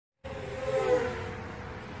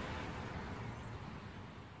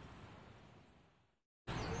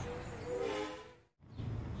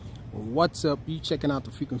What's up? You checking out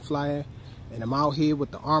the Frequent Flyer, and I'm out here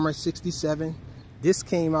with the Armor 67. This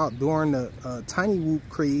came out during the Tiny Whoop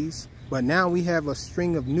craze, but now we have a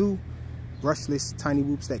string of new brushless Tiny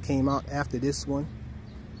Whoops that came out after this one.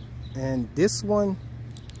 And this one,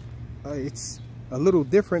 it's a little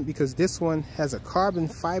different because this one has a carbon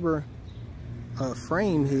fiber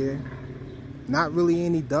frame here. Not really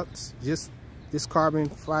any ducts, just these carbon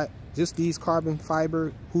fiber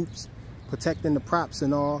hoops protecting the props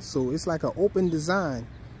and all. So it's like an open design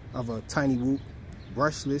of a Tiny Whoop,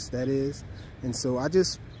 brushless that is. And so I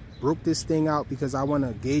just broke this thing out because I want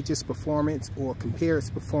to gauge its performance or compare its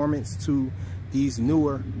performance to these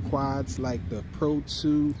newer quads like the Pro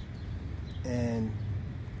 2 and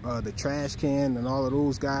the Trash Can and all of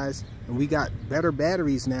those guys. And we got better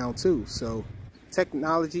batteries now too. So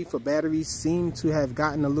technology for batteries seem to have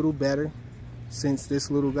gotten a little better since this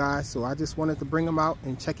little guy. So I just wanted to bring him out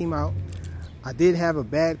and check him out. I did have a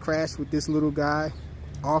bad crash with this little guy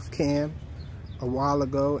off cam a while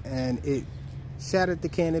ago, and it shattered the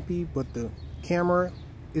canopy, but the camera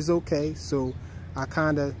is okay. So I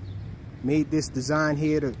kind of made this design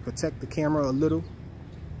here to protect the camera a little.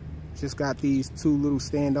 Just got these two little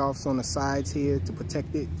standoffs on the sides here to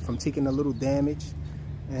protect it from taking a little damage.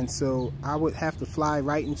 And so I would have to fly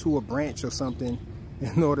right into a branch or something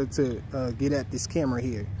in order to get at this camera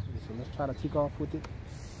here. So let's try to take off with it.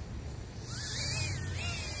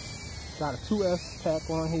 Got a 2S pack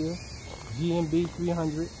on here, GMB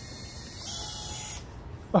 300.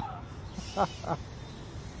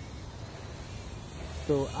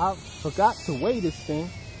 So I forgot to weigh this thing.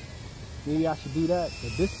 Maybe I should do that.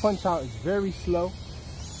 But this punch out is very slow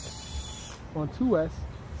on 2S.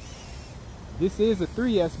 This is a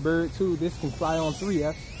 3S bird too. This can fly on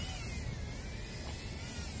 3S.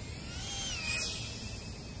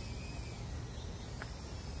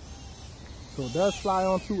 So it does fly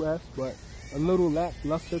on 2S, but a little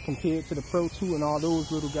lackluster compared to the Pro 2 and all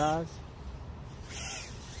those little guys.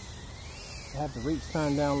 I have the rates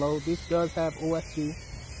turned down low. This does have OSD.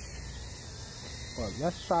 But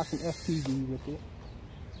let's try some FPV with it.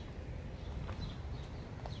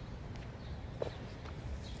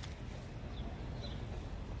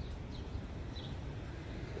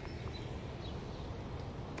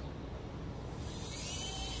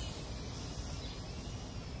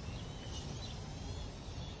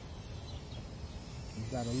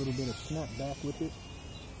 Got a little bit of snap back with it.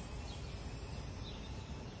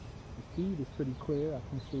 The feed is pretty clear, I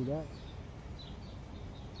can see that.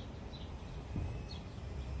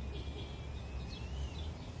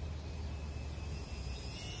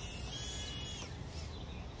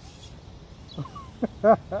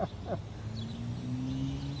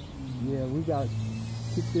 Yeah, we got to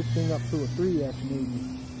kick this thing up to a 3S maybe.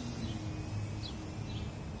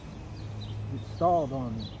 It stalled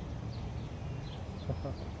on me.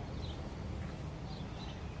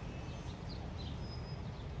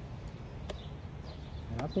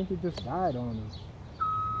 And I think it just died on me,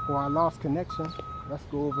 or I lost connection. Let's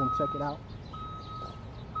go over and check it out.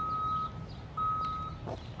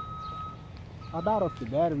 I doubt if the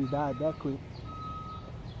battery died that quick.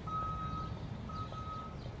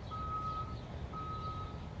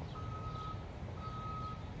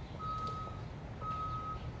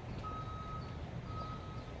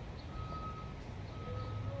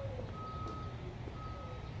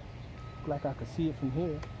 Like I could see it from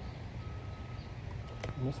here,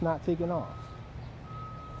 and it's not taking off.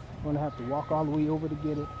 I'm gonna have to walk all the way over to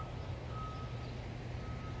get it.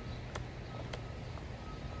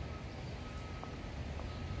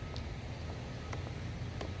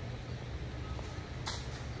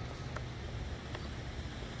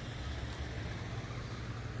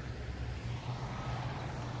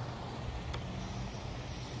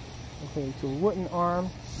 Okay, so it wouldn't arm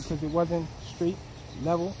because it wasn't straight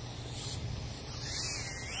level.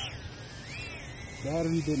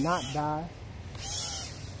 Battery did not die.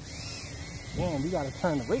 Man, we gotta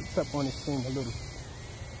turn the rates up on this thing a little.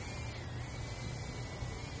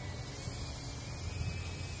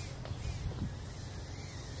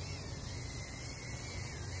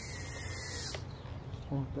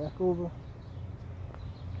 Turn it back over.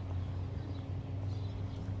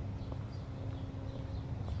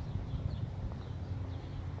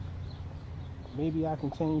 Maybe I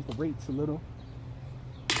can change the rates a little.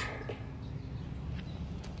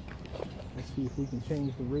 Let's see if we can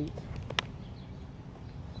change the rate.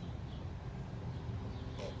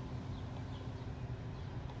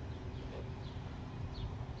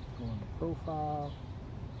 Go on the profile.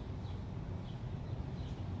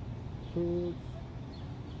 Kids.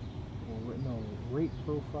 Or no, rate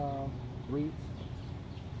profile. Rates.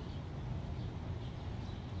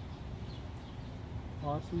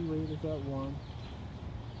 RC rate is at 1.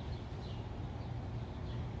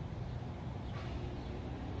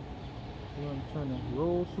 We're going to turn the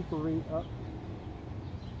roll super rate up.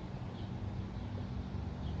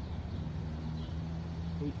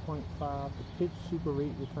 .5. The pitch super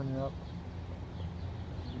rate, we're turning up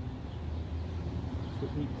to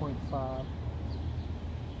 8.5.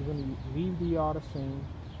 We're going to leave the yaw the same.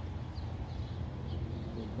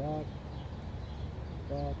 Go back,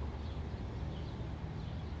 back.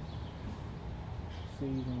 Save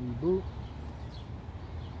and reboot.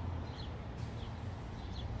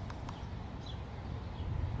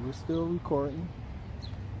 We're still recording.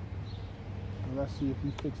 And let's see if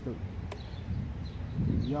we fix the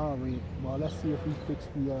yaw rate. Well, let's see if we fix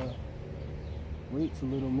the rates a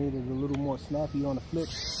little, made it a little more snappy on the flip.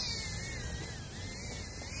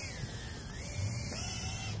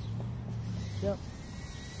 Yep.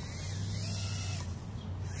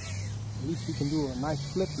 At least we can do a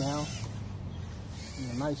nice flip now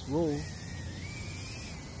and a nice roll.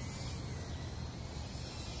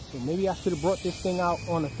 So maybe I should have brought this thing out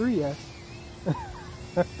on a 3S.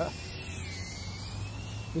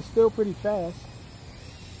 It's still pretty fast.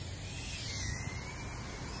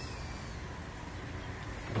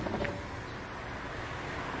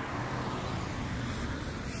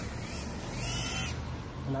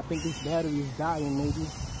 And I think this battery is dying maybe.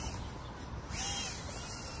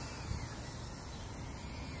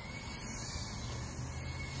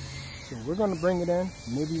 So we're gonna bring it in.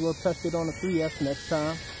 Maybe we'll test it on the 3S next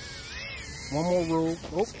time. One more roll.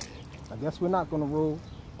 Oh, I guess we're not gonna roll.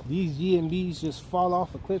 These GMBs just fall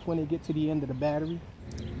off a cliff when they get to the end of the battery.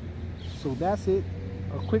 So that's it.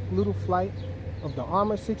 A quick little flight of the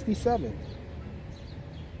Armor 67.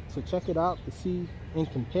 So check it out to see in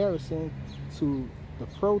comparison to the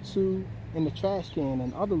Pro 2 and the trash can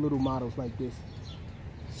and other little models like this.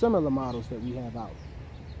 Similar models that we have out.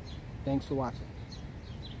 Thanks for watching.